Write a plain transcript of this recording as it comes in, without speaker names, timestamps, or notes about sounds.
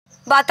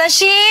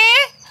বাতাসি,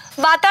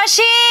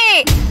 বাতাসি,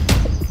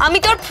 আমি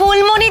তোর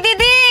ফুলমণি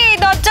দিদি,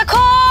 দরজা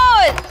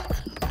খোল।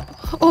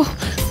 ও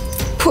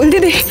ফুল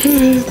দিদি,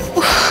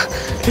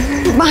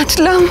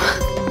 বাঁচলাম।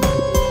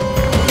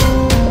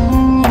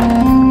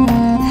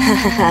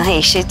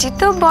 এসেছি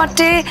তো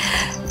বটে,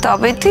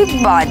 তবে তুই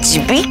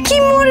বাঁচবি কি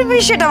মরবি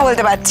সেটা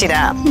বলতে পারছি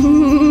না।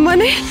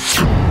 মানে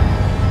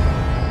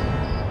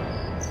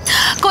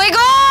কই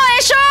গো,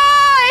 এসো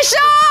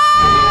এসো।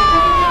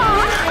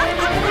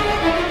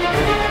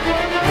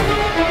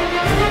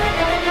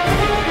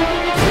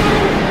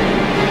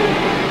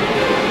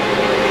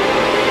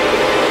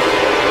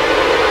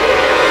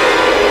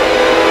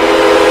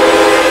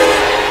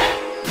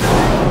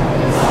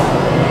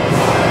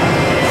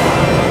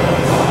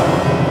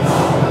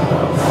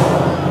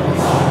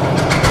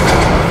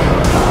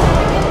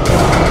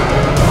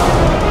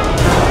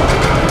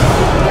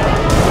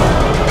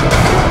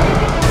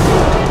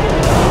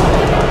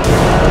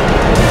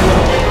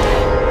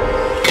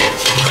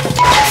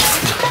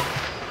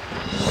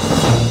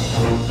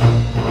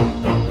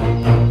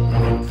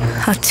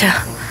 আচ্ছা,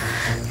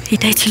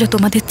 এটাই ছিল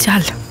তোমাদের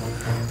চাল।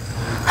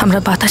 আমরা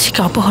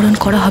বাতাসিকে অপহরণ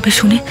করা হবে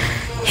শুনে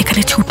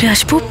এখানে ছুটে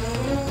আসবো,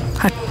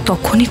 আর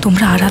তখনই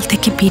তোমরা আড়াল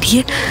থেকে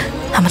বেরিয়ে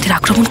আমাদের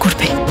আক্রমণ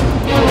করবে।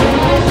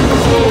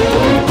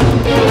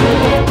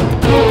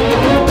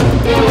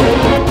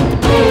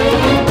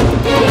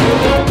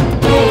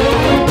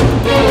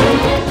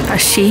 আর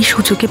সেই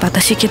সুযোগে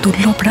বাতাসিকে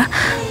দুর্লভরা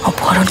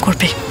অপহরণ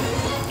করবে,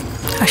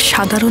 আর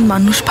সাধারণ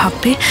মানুষ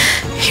ভাববে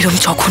এরকম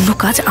জঘন্য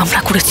কাজ আমরা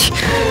করেছি।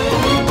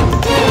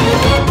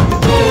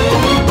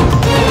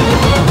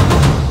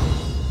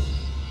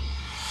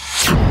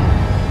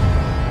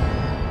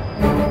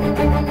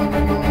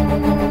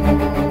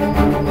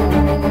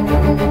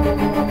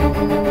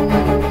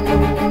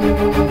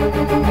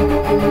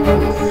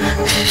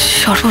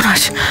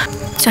 সর্বনাশ,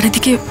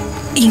 চারিদিকে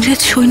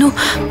ইংরেজ সৈন্য।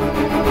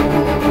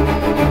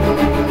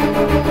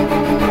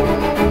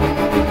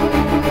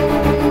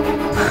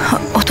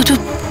 অথচ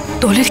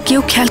দলের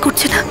কেউ খেয়াল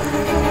করছে না।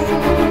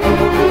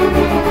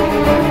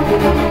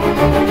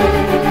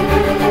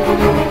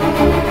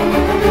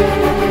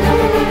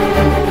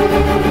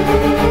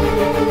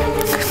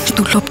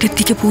 দুর্লভদের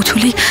দিকে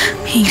পৌঁছলেই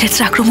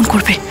ইংরেজরা আক্রমণ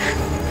করবে,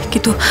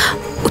 কিন্তু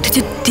ওদের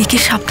যে দিকে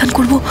সাবধান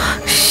করব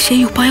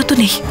সেই উপায়ও তো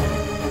নেই।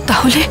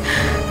 তাহলে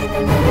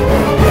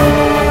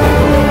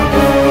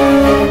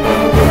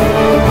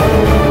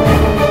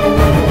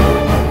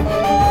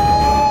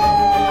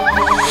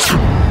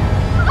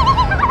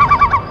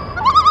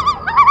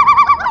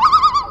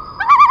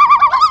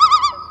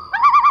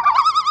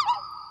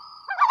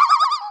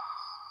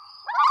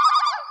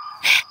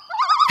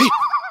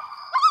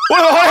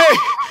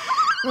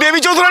দেবী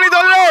চৌধুরানী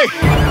দল রে,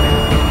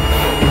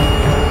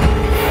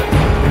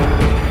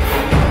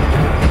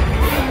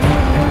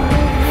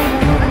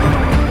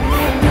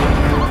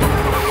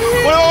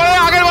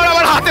 আগের বার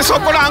আমার হাতে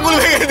সব করে আঙুল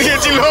ভেঙে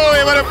দিয়েছিল,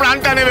 এবারে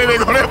প্রাণটা নেবে,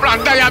 ঘরে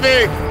প্রাণটা যাবে।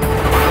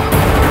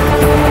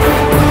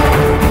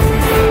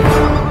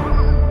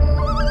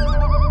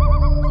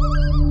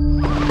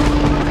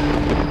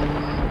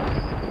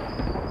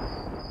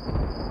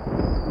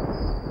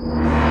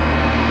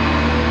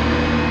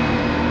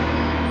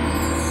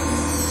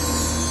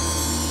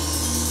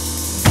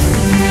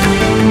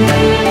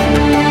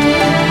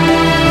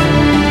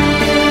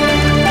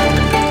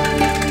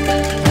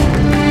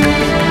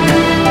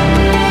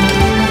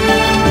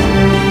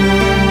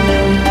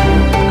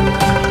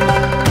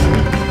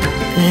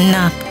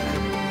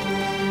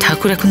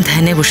 ঠাকুর এখন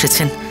ধ্যানে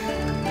বসেছেন,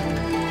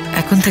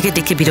 এখন থেকে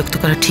ডেকে বিরক্ত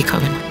করা ঠিক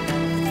হবে না।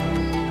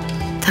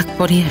 থাক,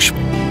 পরেই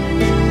আসবো।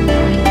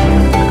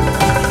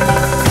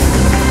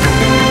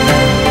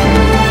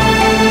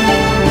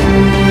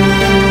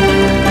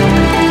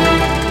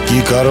 কি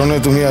কারণে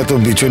তুমি এত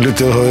বিচলিত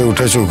হয়ে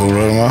উঠেছো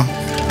গৌরার মা?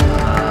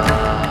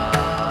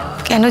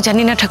 কেন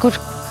জানি না ঠাকুর,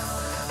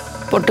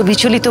 বড্ড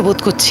বিচলিত বোধ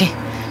করছি।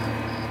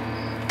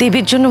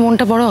 দেবীর জন্য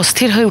মনটা বড়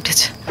অস্থির হয়ে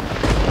উঠেছে।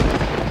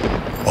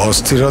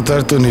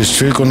 অস্থিরতার তো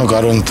নিশ্চয়ই কোনো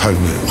কারণ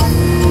থাকবে,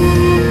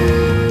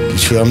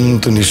 কিছু এমন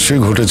তো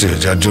নিশ্চয়ই ঘটেছে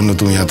যার জন্য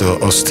তুমি এত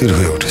অস্থির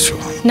হয়ে উঠেছো।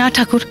 না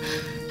ঠাকুর,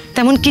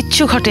 তেমন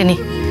কিচ্ছু ঘটেনি,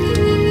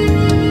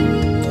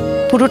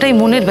 পুরোটাই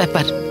মনের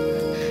ব্যাপার।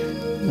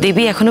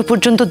 দেবী এখনো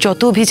পর্যন্ত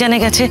যত অভিযানে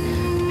গেছে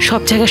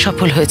সব জায়গায়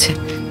সফল হয়েছে,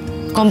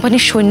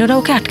 কোম্পানির সৈন্যরা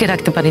ওকে আটকে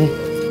রাখতে পারেনি।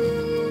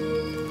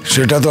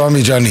 সেটা তো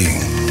আমি জানি,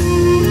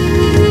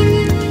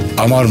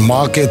 আমার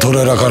মাকে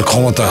ধরে রাখার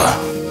ক্ষমতা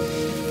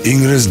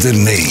ইংরেজদের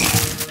নেই।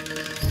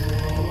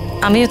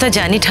 আমিও তা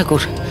জানি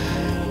ঠাকুর,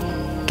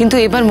 কিন্তু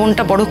এবার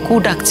মনটা বড় কু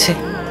ডাকছে।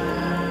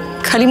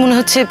 খালি মনে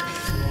হচ্ছে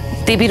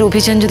দেবীর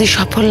অভিযান যদি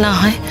সফল না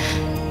হয়,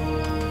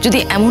 যদি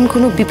এমন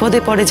কোনো বিপদে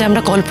পড়ে যে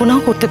আমরা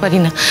কল্পনাও করতে পারি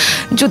না,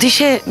 যদি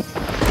সে...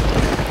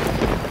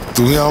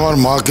 তুমি আমার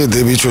মাকে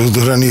দেবী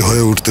চৌধুরানী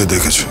হয়ে উঠতে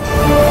দেখেছো,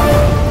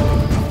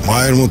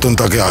 মায়ের মতন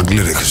তাকে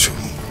আগলে রেখেছো,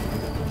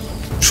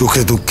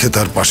 সুখে দুঃখে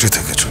তার পাশে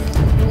থেকেছো,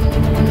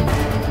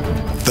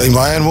 তাই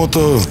মায়ের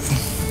মতো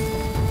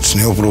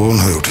স্নেহপ্রবণ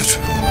হয়ে উঠেছো।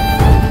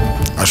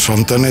 আর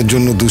সন্তানের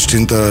জন্য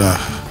দুশ্চিন্তা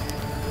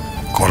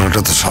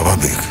করাটা তো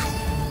স্বাভাবিক।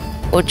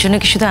 ওর জন্য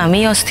কি শুধু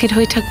আমিই অস্থির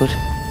হই ঠাকুর?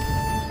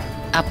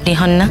 আপনি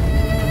হন না?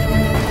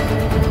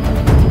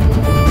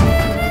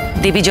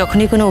 দেবী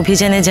যখনই কোনো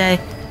অভিযানে যায়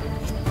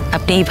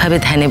আপনি এইভাবে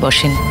ধ্যানে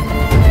বসেন।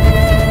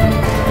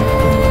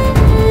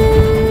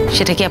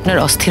 সেটা কি আপনার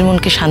অস্থির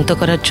মনকে শান্ত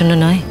করার জন্য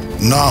নয়?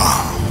 না,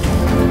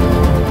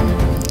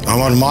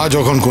 আমার মা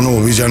যখন কোনো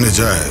অভিযানে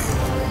যায়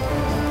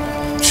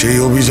সেই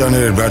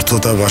অভিযানের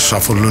ব্যর্থতা বা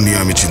সাফল্য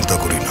নিয়ে আমি চিন্তা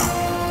করি না।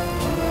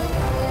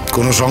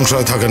 কোনো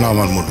সংশয় থাকে না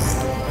আমার মনে,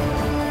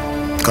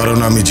 কারণ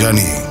আমি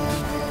জানি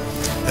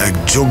এক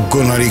যোগ্য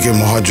নারীকে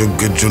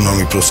মহাযজ্ঞের জন্য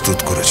আমি প্রস্তুত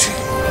করেছি।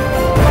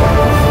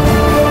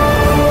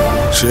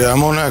 সে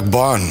এমন এক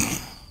বাণ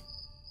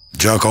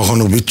যা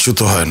কখনো বিচ্যুত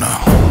হয় না।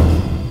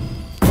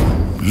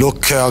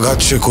 লক্ষ্যে আঘাত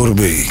সে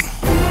করবেই।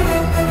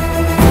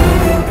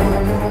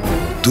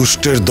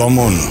 দুষ্টের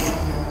দমন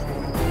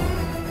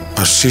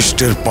আর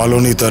শিষ্টের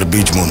পালনই তার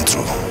বীজ মন্ত্র।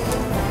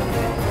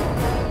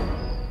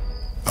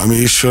 আমি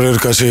ঈশ্বরের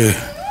কাছে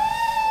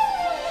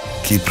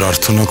কি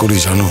প্রার্থনা করি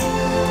জানো?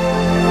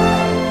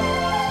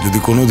 যদি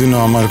কোনোদিনও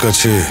আমার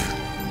কাছে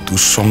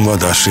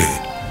দুঃসংবাদ আসে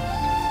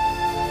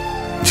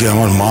যে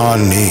আমার মা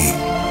আর নেই,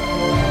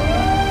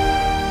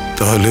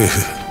 তাহলে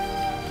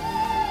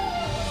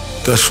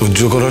তা সহ্য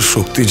করার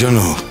শক্তি যেন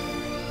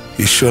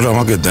ঈশ্বর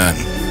আমাকে দেন।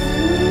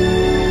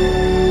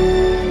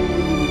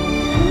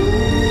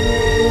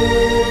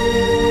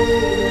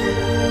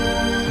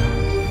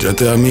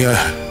 যাতে আমি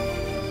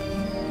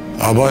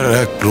আবার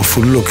এক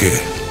প্রফুল্লকে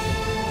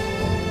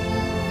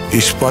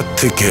ইস্পাত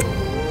থেকে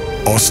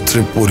অস্ত্রে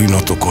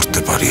পরিণত করতে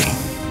পারি।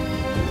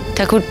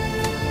 ঠাকুর,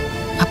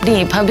 আপনি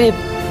এভাবে...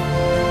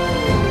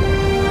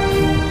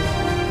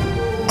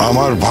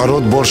 আমার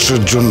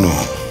ভারতবর্ষের জন্য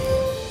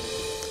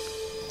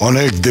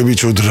অনেক দেবী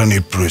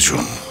চৌধুরানীর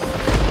প্রয়োজন।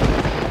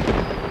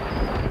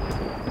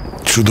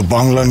 শুধু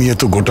বাংলা নিয়ে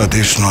তো গোটা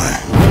দেশ নয়,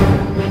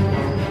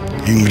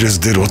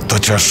 ইংরেজদের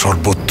অত্যাচার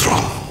সর্বত্র।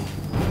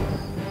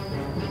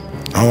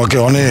 আমাকে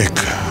অনেক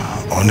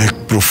অনেক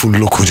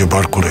প্রফুল্ল খুঁজে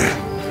বার করে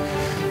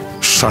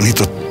শানিত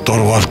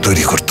তরোয়াল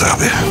তৈরি করতে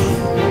হবে।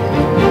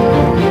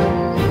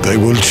 তাই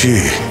বলছি,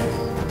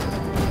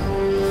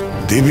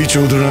 দেবী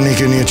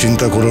চৌধুরানীকে নিয়ে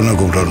চিন্তা করো না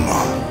গৌরার মা।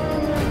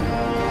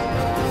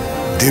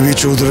 দেবী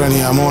চৌধুরানী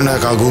এমন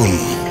এক আগুন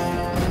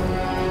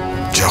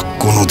যা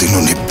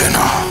কোনোদিনও নিভবে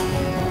না।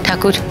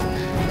 ঠাকুর,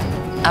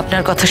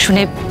 আপনার কথা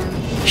শুনে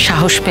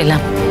সাহস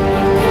পেলাম,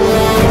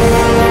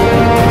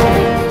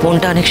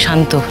 মনটা অনেক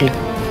শান্ত হলো।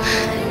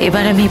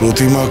 এবার আমি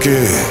প্রতিমাকে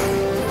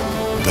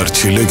তার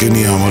ছেলেকে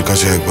নিয়ে আমার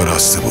কাছে একবার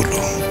আসতে বলল।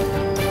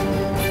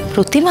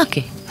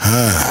 প্রতিমাকে?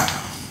 হ্যাঁ,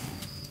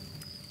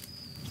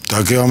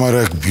 তাকে আমার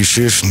এক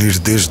বিশেষ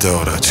নির্দেশ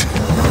দেওয়ার আছে,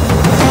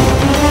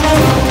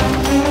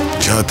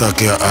 যা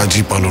তাকে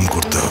আজই পালন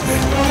করতে হবে,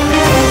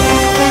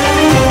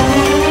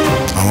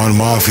 আমার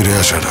মা ফিরে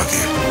আসার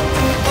আগে।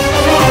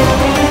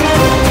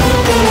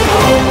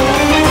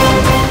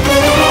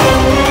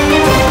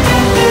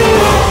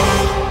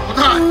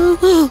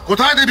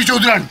 কোথায় দেবী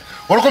চৌধুরানী?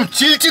 ওরকম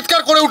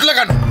চিৎকার করে উঠলে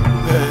কেন?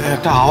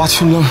 একটা আওয়াজ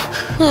শুনলাম।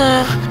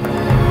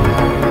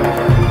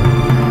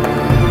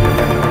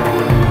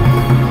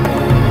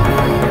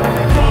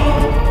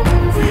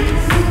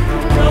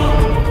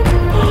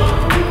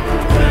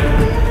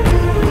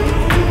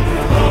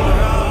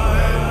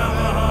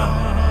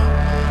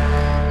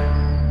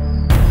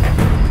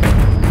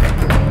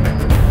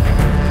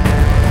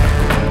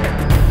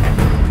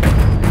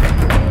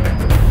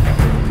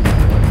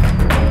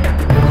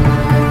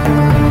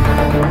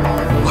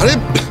 আরে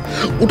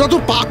ওটা তো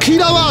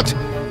পাখির আওয়াজ।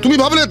 তুমি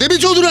ভাবলে দেবী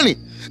চৌধুরানী?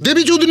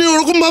 দেবী চৌধুরানী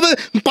ওরকম ভাবে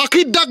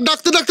পাখির ডাক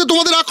ডাকতে ডাকতে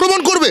তোমাদের আক্রমণ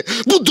করবে?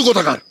 বুদ্ধ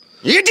কোথাকার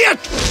ইডিয়েট!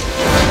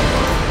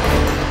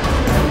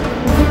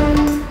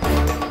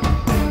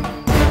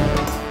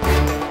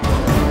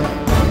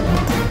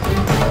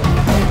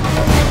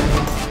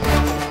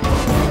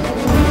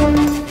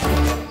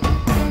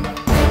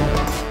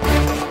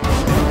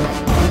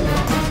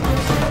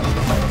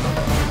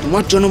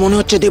 তোমার জন্য মনে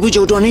হচ্ছে দেবী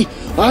চৌধুরানী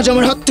আজ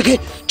আমার হাত থেকে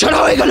ছাড়া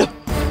হয়ে গেল।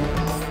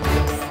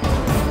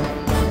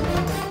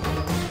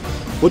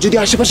 ও যদি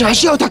আশেপাশে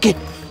আসিয়াও থাকে,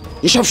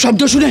 এসব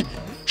শব্দ শুনে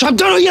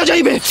সাবধান হইয়া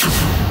যাইবে।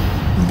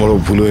 বড়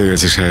ভুল হয়ে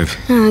গেছে সাহেব,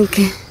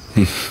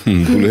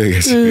 ভুল হয়ে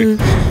গেছে।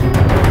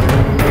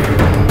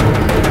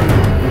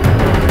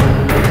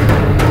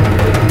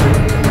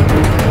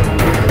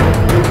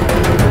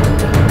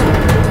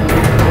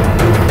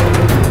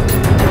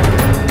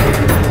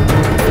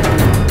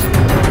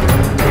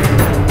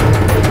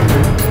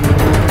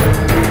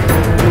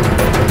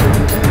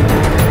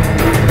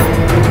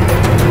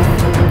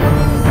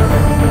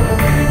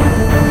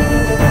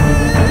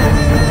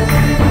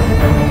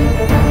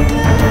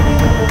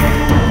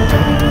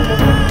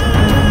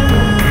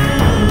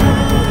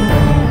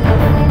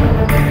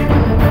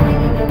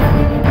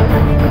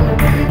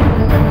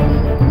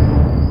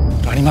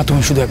 রানীমা,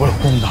 তুমি শুধু একবার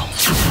হুকুম দাও,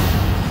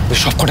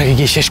 সব কটাকে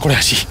গিয়ে শেষ করে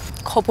আসি।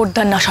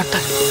 খবরদার না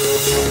সর্দার,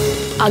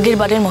 আগের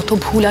বারের মতো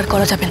ভুল আর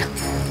করা যাবে না।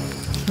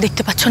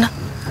 দেখতে পাচ্ছ না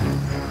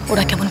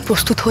ওরা কেমন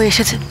প্রস্তুত হয়ে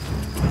এসেছে?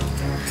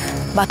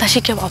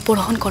 বাতাসিকে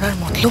অপহরণ করার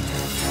মতলব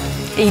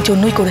এই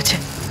জন্যই করেছে।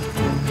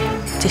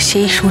 যে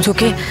সেই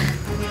সুযোগে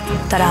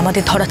তারা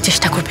আমাদের ধরার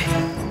চেষ্টা করবে।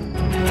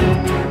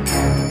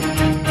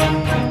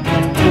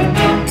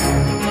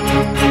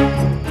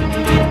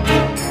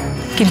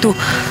 কিন্তু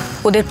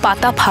ওদের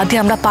পাতা ফাঁদে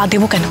আমরা পা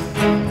দেবো কেন?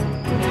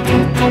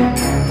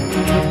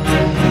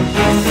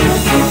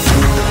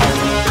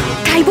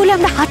 তাই বলে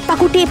আমরা হাত পা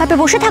গুটিয়ে এভাবে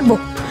বসে থাকবো?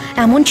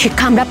 এমন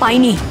শিক্ষা আমরা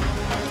পাইনি।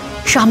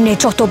 সামনে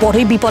যত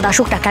বড়ই বিপদ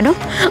আসুক না কেন,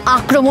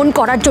 আক্রমণ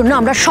করার জন্য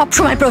আমরা সব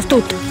সময়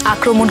প্রস্তুত।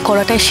 আক্রমণ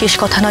করাটাই শেষ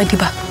কথা নয়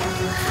দিবা,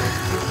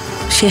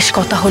 শেষ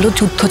কথা হলো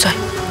যুদ্ধ জয়।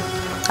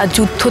 আর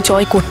যুদ্ধ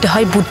জয় করতে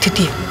হয় বুদ্ধি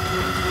দিয়ে,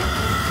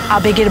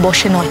 আবেগের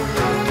বশে নয়।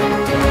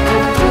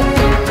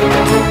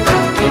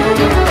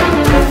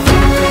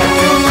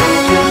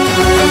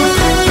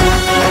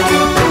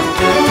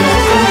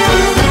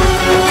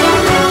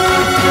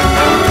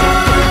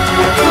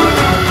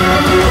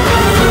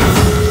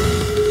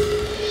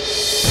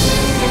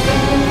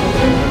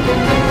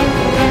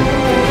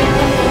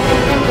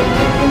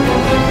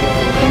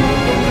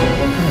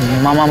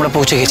 মামা, আমরা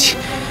পৌঁছে গেছি।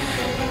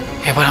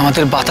 এবার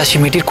আমাদের বাতাসি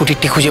মেয়েটির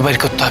কুটিরটি খুঁজে বের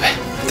করতে হবে।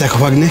 দেখো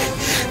ভাগ্নে,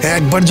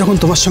 একবার যখন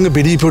তোমার সঙ্গে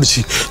বেরিয়ে পড়ছি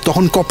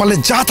তখন কপালে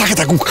যা থাকে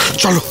থাকুক।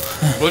 চলো।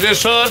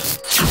 ব্রজেশ্বর,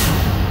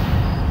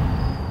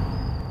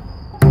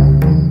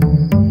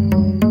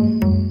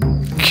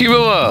 কি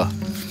বাবা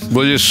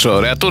ব্রজেশ্বর,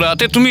 এত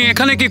রাতে তুমি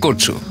এখানে কি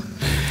করছো?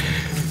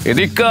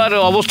 এদিককার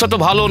অবস্থা তো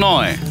ভালো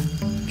নয়,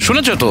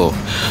 শুনেছো তো?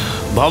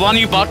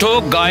 ভবানী পাঠক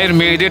গায়ের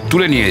মেয়েদের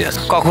তুলে নিয়ে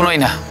যাচ্ছে। কখনোই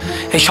না,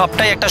 এই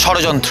সবটাই একটা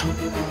ষড়যন্ত্র।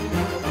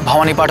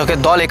 ভবানী পাঠকের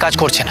দল এ কাজ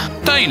করছে না।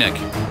 তাই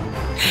নাকি?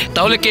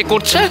 তাহলে কে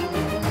করছে?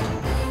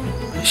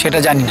 সেটা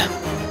জানি না,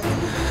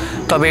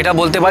 তবে এটা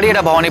বলতে পারি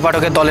এটা ভবানী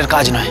পাঠকের দলের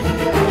কাজ নয়।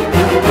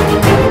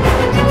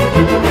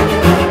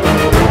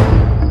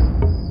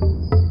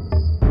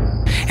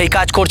 এই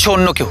কাজ করছে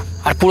অন্য কেউ,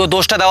 আর পুরো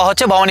দোষটা দেওয়া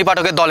হচ্ছে ভবানী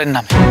পাঠকের দলের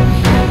নামে।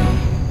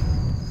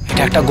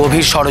 এটা একটা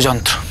গভীর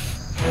ষড়যন্ত্র,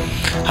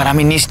 আর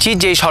আমি নিশ্চিত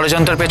যে এই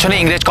ষড়যন্ত্রের পেছনে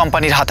ইংরেজ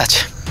কোম্পানির হাত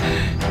আছে।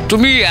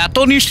 তুমি এত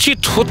নিশ্চিত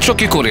হচ্ছ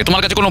কি করে?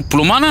 তোমার কাছে কোনো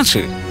প্রমাণ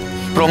আছে?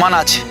 প্রমাণ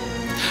আছে,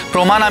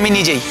 প্রমাণ আমি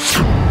নিজেই।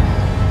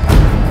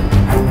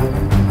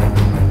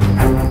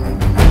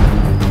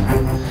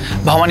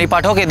 ভবানী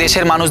পাঠক এ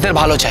দেশের মানুষদের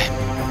ভালো চায়,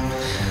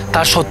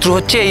 তার শত্রু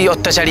হচ্ছে এই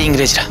অত্যাচারী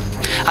ইংরেজরা।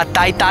 আর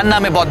তাই তার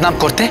নামে বদনাম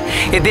করতে,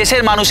 এ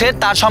দেশের মানুষের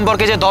তার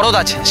সম্পর্কে যে দরদ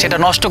আছে সেটা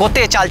নষ্ট করতে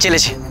এ চাল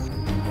চেলেছে।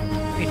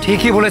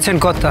 ঠিকই বলেছেন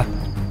কর্তা,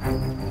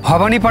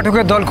 ভবানী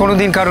পাঠকের দল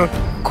কোনোদিন কারোর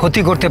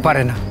ক্ষতি করতে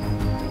পারে না।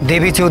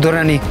 দেবী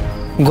চৌধুরানী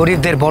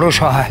গরিবদের বড়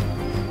সহায়।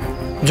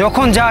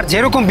 যখন যার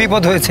যেরকম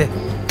বিপদ হয়েছে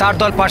তার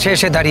দল পাশে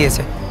এসে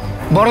দাঁড়িয়েছে,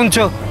 বরঞ্চ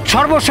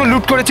সর্বস্ব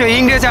লুট করেছে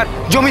ইংরেজ আর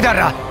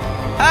জমিদাররা।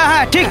 হ্যাঁ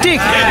হ্যাঁ, ঠিক ঠিক।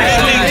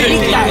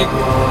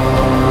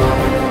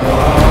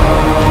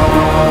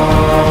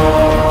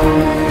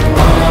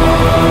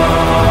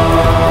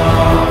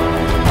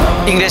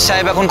 ইংরেজ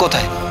সাহেব এখন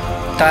কোথায়?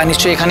 তারা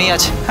নিশ্চয়ই এখানেই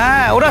আছে।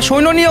 হ্যাঁ, ওরা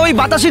সৈন্য নিয়ে ওই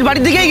বাতাসির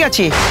বাড়ির দিকেই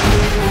গেছে।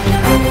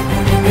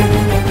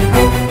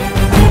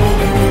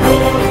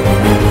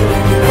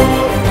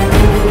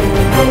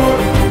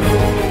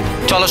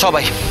 চলো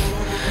সবাই,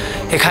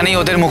 এখানেই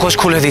ওদের মুখোশ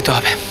খুলে দিতে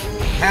হবে।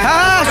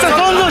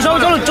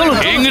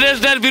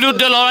 ইংরেজদের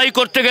বিরুদ্ধে লড়াই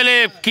করতে গেলে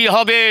কি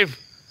হবে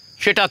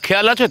সেটা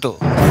খেয়াল আছে তো?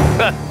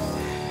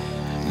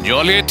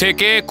 জলে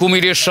থেকে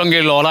কুমিরের সঙ্গে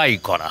লড়াই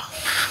করা।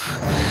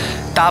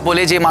 তা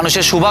বলে যে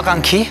মানুষের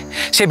শুভাকাঙ্ক্ষী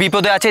সে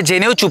বিপদে আছে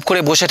জেনেও চুপ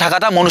করে বসে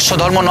থাকাটা মনুষ্য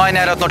ধর্ম নয়,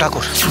 ন্যায়রত্ন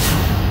ঠাকুর।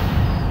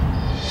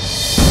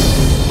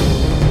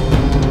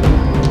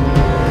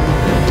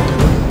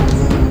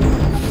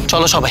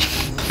 চলো সবাই।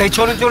 এই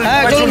চলুন চলুন,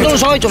 চলুন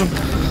সবাই চলুন।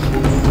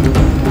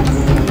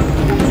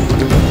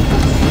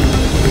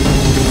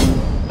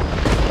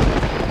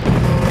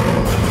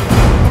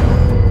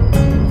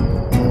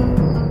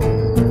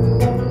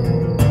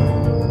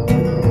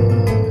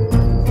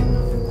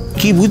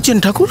 কি বুঝছেন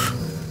ঠাকুর?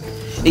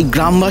 এই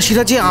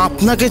গ্রামবাসীরা যে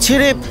আপনাকে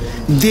ছেড়ে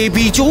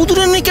দেবী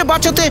চৌধুরানীকে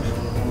বাঁচাতে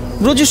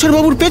ব্রজেশ্বর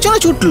বাবুর পেছনে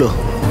ছুটল।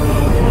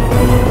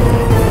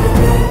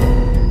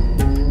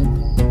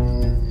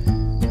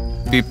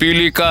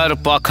 পিপিলিকার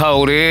পাখা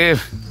ওরে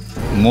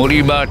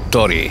মরিবার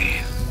তরে।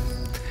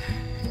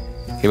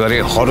 এবারে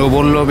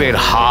হরবল্লভের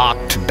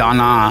হাত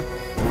ডানা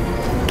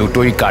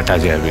দুটোই কাটা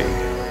যাবে।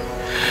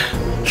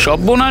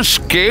 সর্বনাশ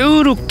কেউ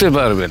রুখতে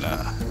পারবে না,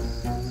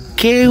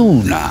 কেউ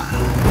না।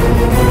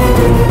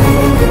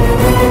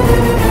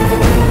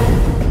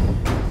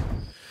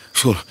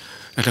 শোন,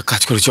 একটা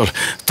কাজ করে চল,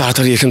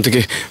 তাড়াতাড়ি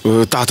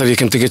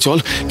এখান থেকে চল,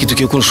 কিন্তু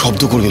কেউ কোনো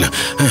শব্দ করবি না।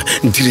 হ্যাঁ,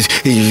 ধীরে,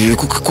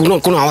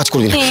 কোনো আওয়াজ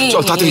করবি না।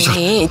 চল তাড়াতাড়ি চল।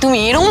 তুমি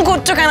এরকম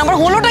করছো কেন? আবার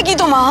হলোটা কি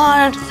তোমার?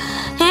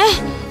 হ্যাঁ,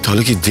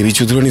 তাহলে কি দেবী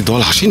চৌধুরানীর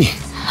দল আসেনি?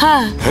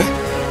 হ্যাঁ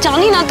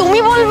জানি না, তুমি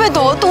বলবে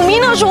তো। তুমি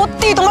না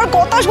সত্যি, তোমার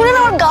কথা শুনে না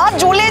আমার গা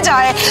জ্বলে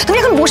যায়। তুমি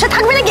এখন বসে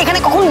থাকবে নাকি এখানে?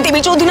 কখন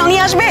দেবী চৌধুরানী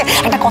আসবে?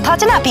 একটা কথা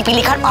আছে না,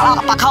 পিপিলিকার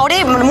পাখা ওরে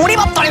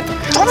মরিবার তরে।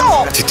 চলো।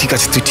 আচ্ছা ঠিক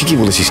আছে, তুই ঠিকই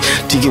বলেছিস।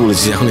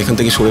 এখন এখান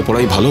থেকে সরে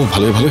পড়াই ভালো।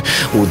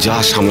 ও যা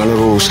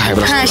সামলানোর ও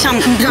সাহেবরা। হ্যাঁ,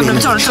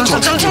 চল।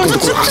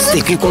 আস্তে,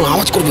 কোনো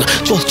আওয়াজ করবি না।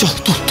 চল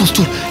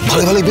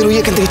ভালো বেরোই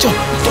এখান থেকে। চল।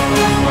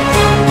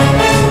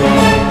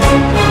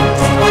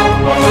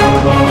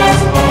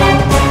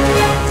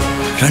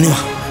 রানীমা,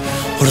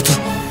 ওরা তো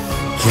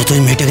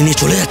ওই মেয়েটাকে নিয়ে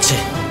চলে যাচ্ছে।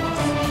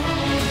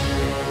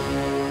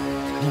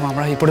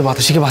 আমরা এরপরে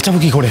বাতাসিকে বাঁচাবো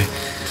কি করে?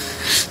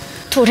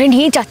 ধরে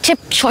নিয়ে যাচ্ছে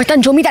শয়তান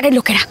জমিদারের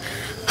লোকেরা,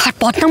 আর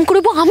বদনাম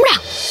করবো আমরা।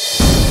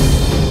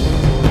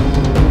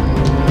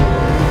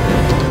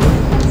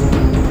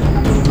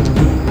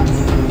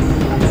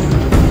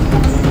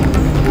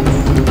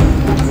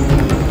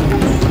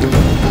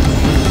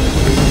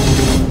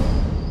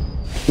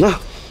 না,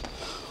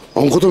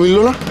 অঙ্ক তো মিলল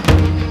না।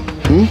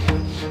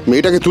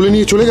 মেয়েটাকে তুলে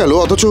নিয়ে চলে গেল,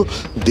 অথচ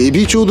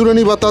দেবী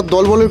চৌধুরানী বা তার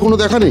দলবলের কোনো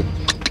দেখা নেই।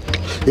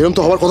 এরকম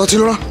তো হওয়ার কথা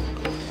ছিল না।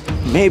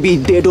 Maybe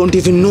they don't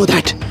even know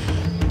that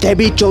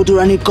দেবী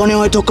চৌধুরানীর কনে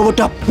হয়তো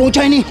খবরটা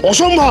পৌঁছায়নি।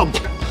 অসম্ভব।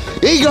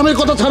 এই গ্রামের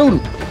কথা ছাড়ুন,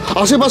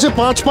 আশেপাশে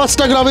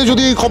 5-5টা গ্রামে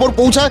যদি এই খবর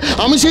পৌঁছায়,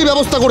 আমি সেই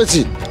ব্যবস্থা করেছি।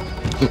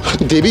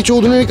 দেবী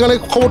চৌধুরানীর কানে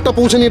খবরটা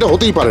পৌঁছায়নি, এটা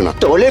হতেই পারে না।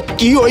 তাহলে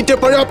কি হইতে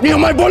পারে আপনি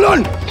আমায় বলুন।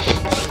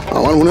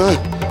 আমার মনে হয়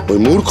ওই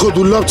মূর্খ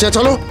দুর্লভ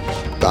চেঁচালো,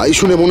 তাই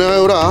শুনে মনে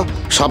হয় ওরা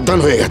সাবধান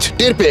হয়ে গেছে,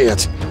 টের পেয়ে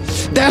গেছে।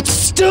 That's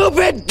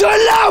stupid,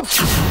 দুর্লভ!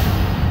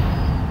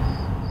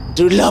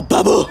 দুর্লভ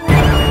বাবু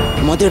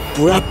আমাদের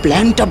পুরো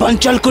প্ল্যানটা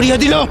বানচাল করিয়ে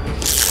দিল।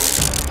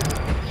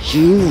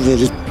 You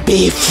will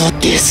pay for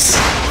this.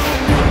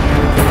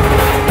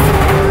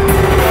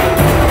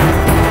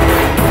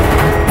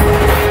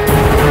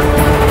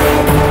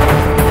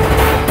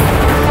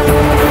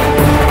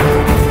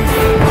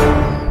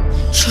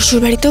 শ্বশুর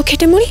বাড়িতেও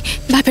খেটে মরি,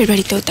 বাপের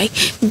বাড়িতেও তাই।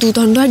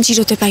 দুদণ্ড আর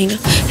জিরোতে পাই না।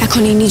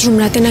 এখন এই নিঝুম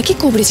রাতে নাকি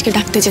কবরেজকে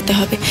ডাকতে যেতে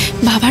হবে।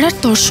 বাবার আর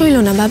তর্স হইল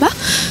না বাবা।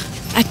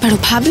 একবারও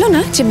ভাবলো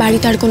না যে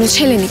বাড়িতে আর কোনো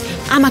ছেলে নেই,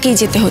 আমাকেই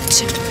যেতে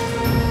হচ্ছে।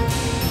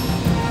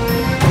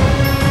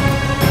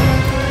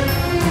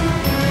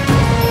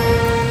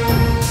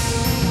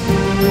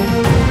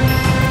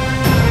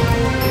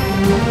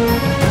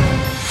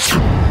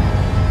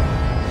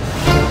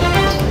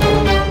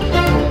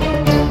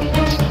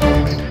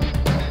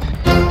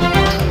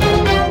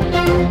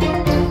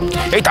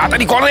 এই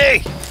তাড়াতাড়ি করে,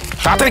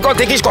 তাড়াতাড়ি কর,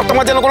 দেখিস কত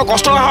তোমার যেন কোনো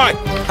কষ্ট না হয়।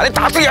 আরে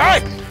তাড়াতাড়ি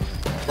আয়,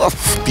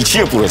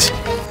 পিছিয়ে পড়েছে।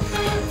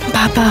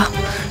 বাবা,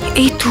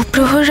 এই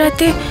দুপ্রহর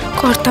রাতে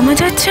কর্তামা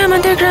যাচ্ছে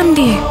আমাদের গ্রাম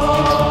দিয়ে।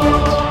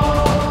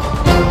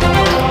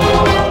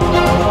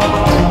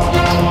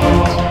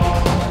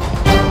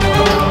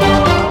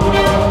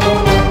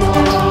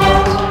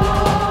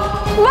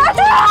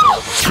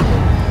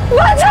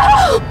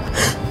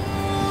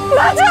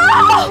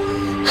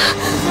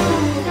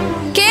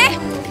 কে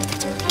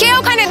কে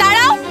ওখানে?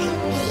 দাঁড়াও,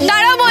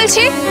 দাঁড়াও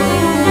বলছি।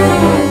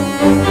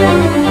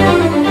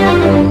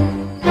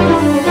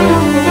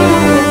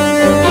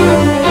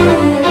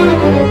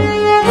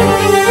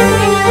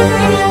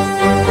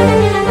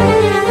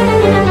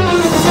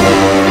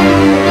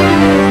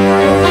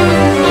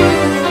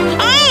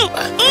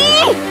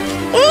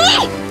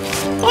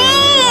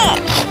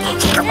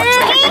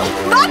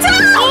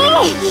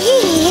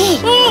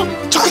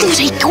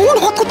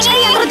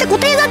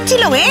 কোথায়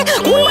যাচ্ছিল?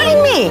 কোন বাড়ির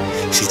মেয়ে?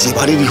 সে যে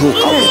বাড়িরই হোক,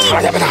 কাউকে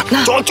ছাড়া যাবে না।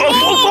 চল চল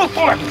চল চল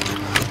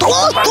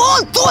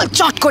তোল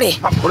চট করে।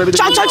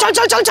 চল চল চল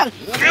চল চল চল।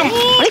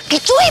 আরে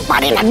কিছুই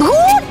পারে না।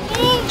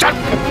 চল।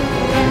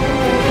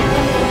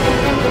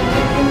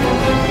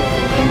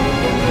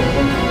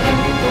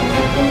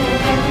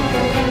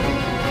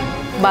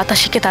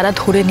 বাতাসিকে তারা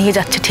ধরে নিয়ে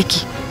যাচ্ছে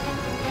ঠিকই,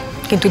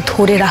 কিন্তু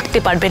ধরে রাখতে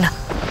পারবে না।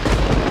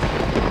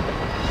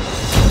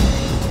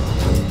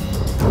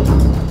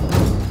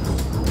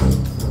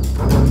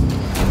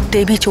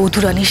 দেবী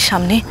চৌধুরানীর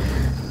সামনে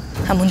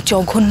এমন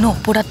জঘন্য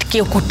অপরাধ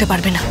কেউ করতে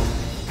পারবে না।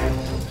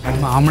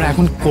 আমরা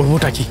এখন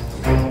করবোটা কি?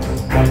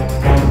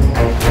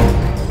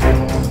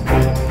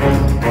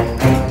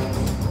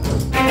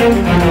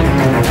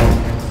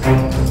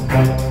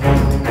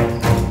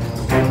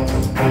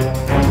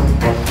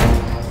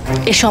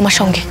 এসো আমার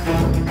সঙ্গে।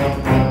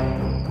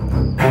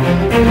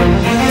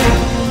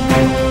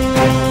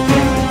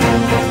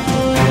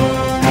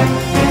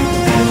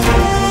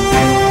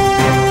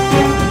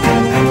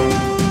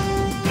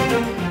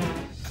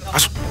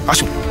 আসুন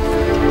আসুন,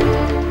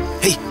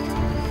 এই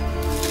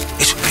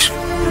এসো এসো।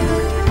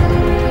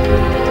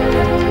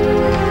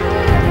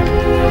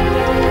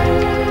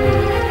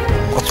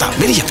 কথা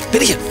বেরিয়ে যান,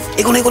 বেরিয়ে যান,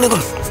 এগোন এগোন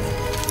এগোন।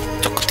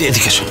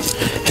 এদিকে এসো,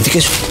 এদিকে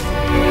এসো।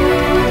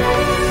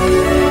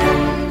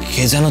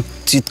 কে যেন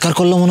চিৎকার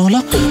করলো মনে হলো।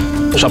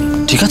 সব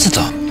ঠিক আছে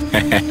তো?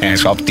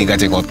 সব ঠিক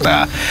আছে কর্তা।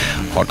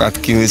 হঠাৎ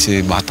কি হয়েছে,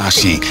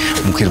 বাতাসি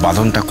মুখের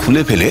বাঁধনটা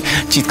খুলে ফেলে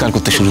চিৎকার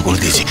করতে শুরু করে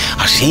দিয়েছে।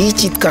 আর সেই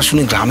চিৎকার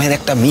শুনে গ্রামের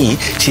একটা মেয়ে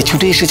সে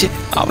ছুটে এসেছে,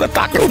 আমরা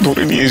তাকেও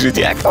ধরে নিয়ে এসেছি,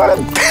 একেবারে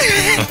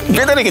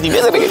বেঁধে রেখেছি,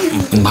 বেঁধে রেখেছি।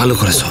 ভালো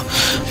করেছো,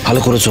 ভালো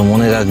করেছো।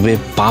 মনে রাখবে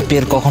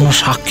পাপের কখনো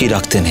সাক্ষী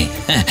রাখতে নেই।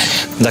 হ্যাঁ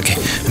দেখে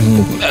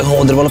এখন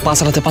ওদের বলো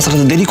পাঁচালাতে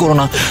দেরি করো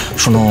না।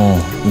 শোনো,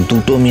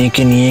 দুটো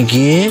মেয়েকে নিয়ে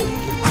গিয়ে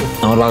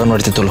আমার বাগান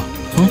বাড়িতে তোলো।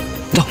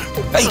 দাও,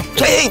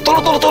 এই তোলো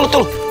তোলো তোলো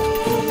তোলো,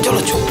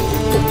 চলো চলো।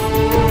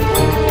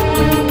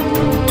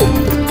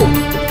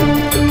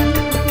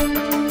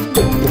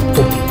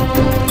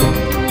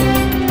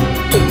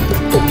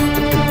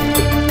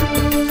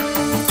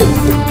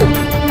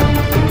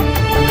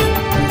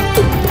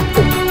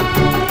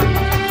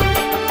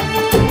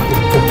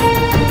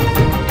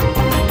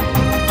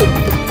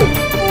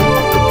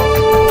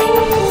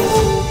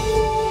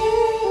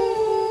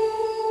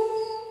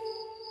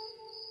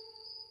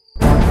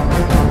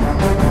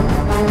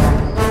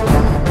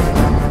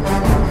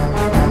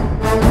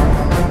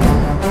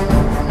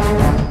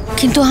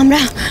 কিন্তু আমরা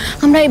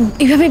আমরা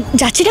এইভাবে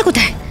যাচ্ছিটা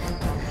কোথায়?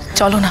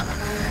 চলো না,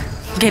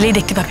 গেলেই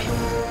দেখতে পাবে।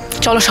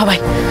 চলো সবাই।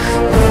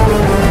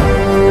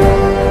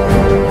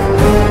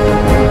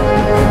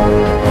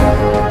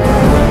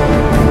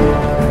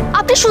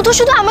 আপনি শুধু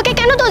শুধু আমাকে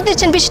কেন দোষ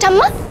দিচ্ছেন পিসি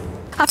ঠাম্মা?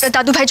 আপনার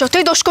দাদু ভাই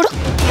যতই দোষ করুক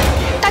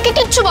তাকে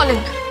কিচ্ছু বলেন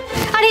না।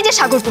 আর এই যে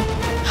সাগরবু,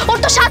 ওর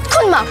তো 7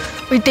 খুন মা।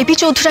 ওই দেবী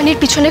চৌধুরানীর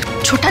পিছনে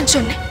ছোটার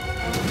জন্যে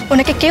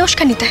ওনাকে কে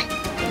উস্কানি দেয়?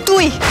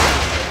 তুই।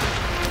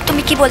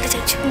 তুমি কি বলতে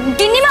চাইছো?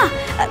 গিন্নিমা,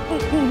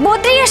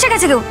 বদ্রি এসে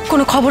গেছে। কেউ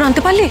কোনো খবর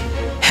আনতে পারলি?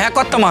 হ্যাঁ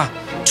কর্তা মা,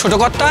 ছোট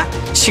কর্তা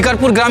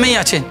শিকারপুর গ্রামেই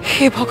আছে।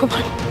 হে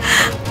ভগবান,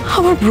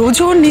 আমার ব্রজ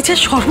ওর নিজের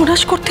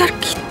সর্বনাশ করতে আর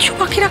কিচ্ছু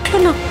বাকি রাখলো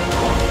না।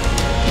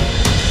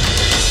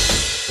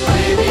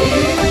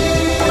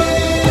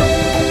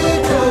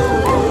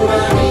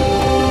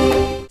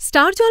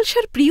 স্টার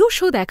জলসার প্রিয়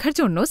শো দেখার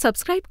জন্য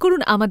সাবস্ক্রাইব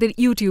করুন আমাদের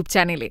ইউটিউব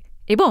চ্যানেলে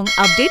এবং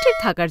আপডেটেড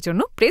থাকার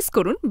জন্য প্রেস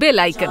করুন বেল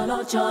আইকন। চলো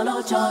চলো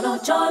চলো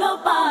চলো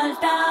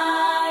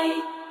পাল্টাই।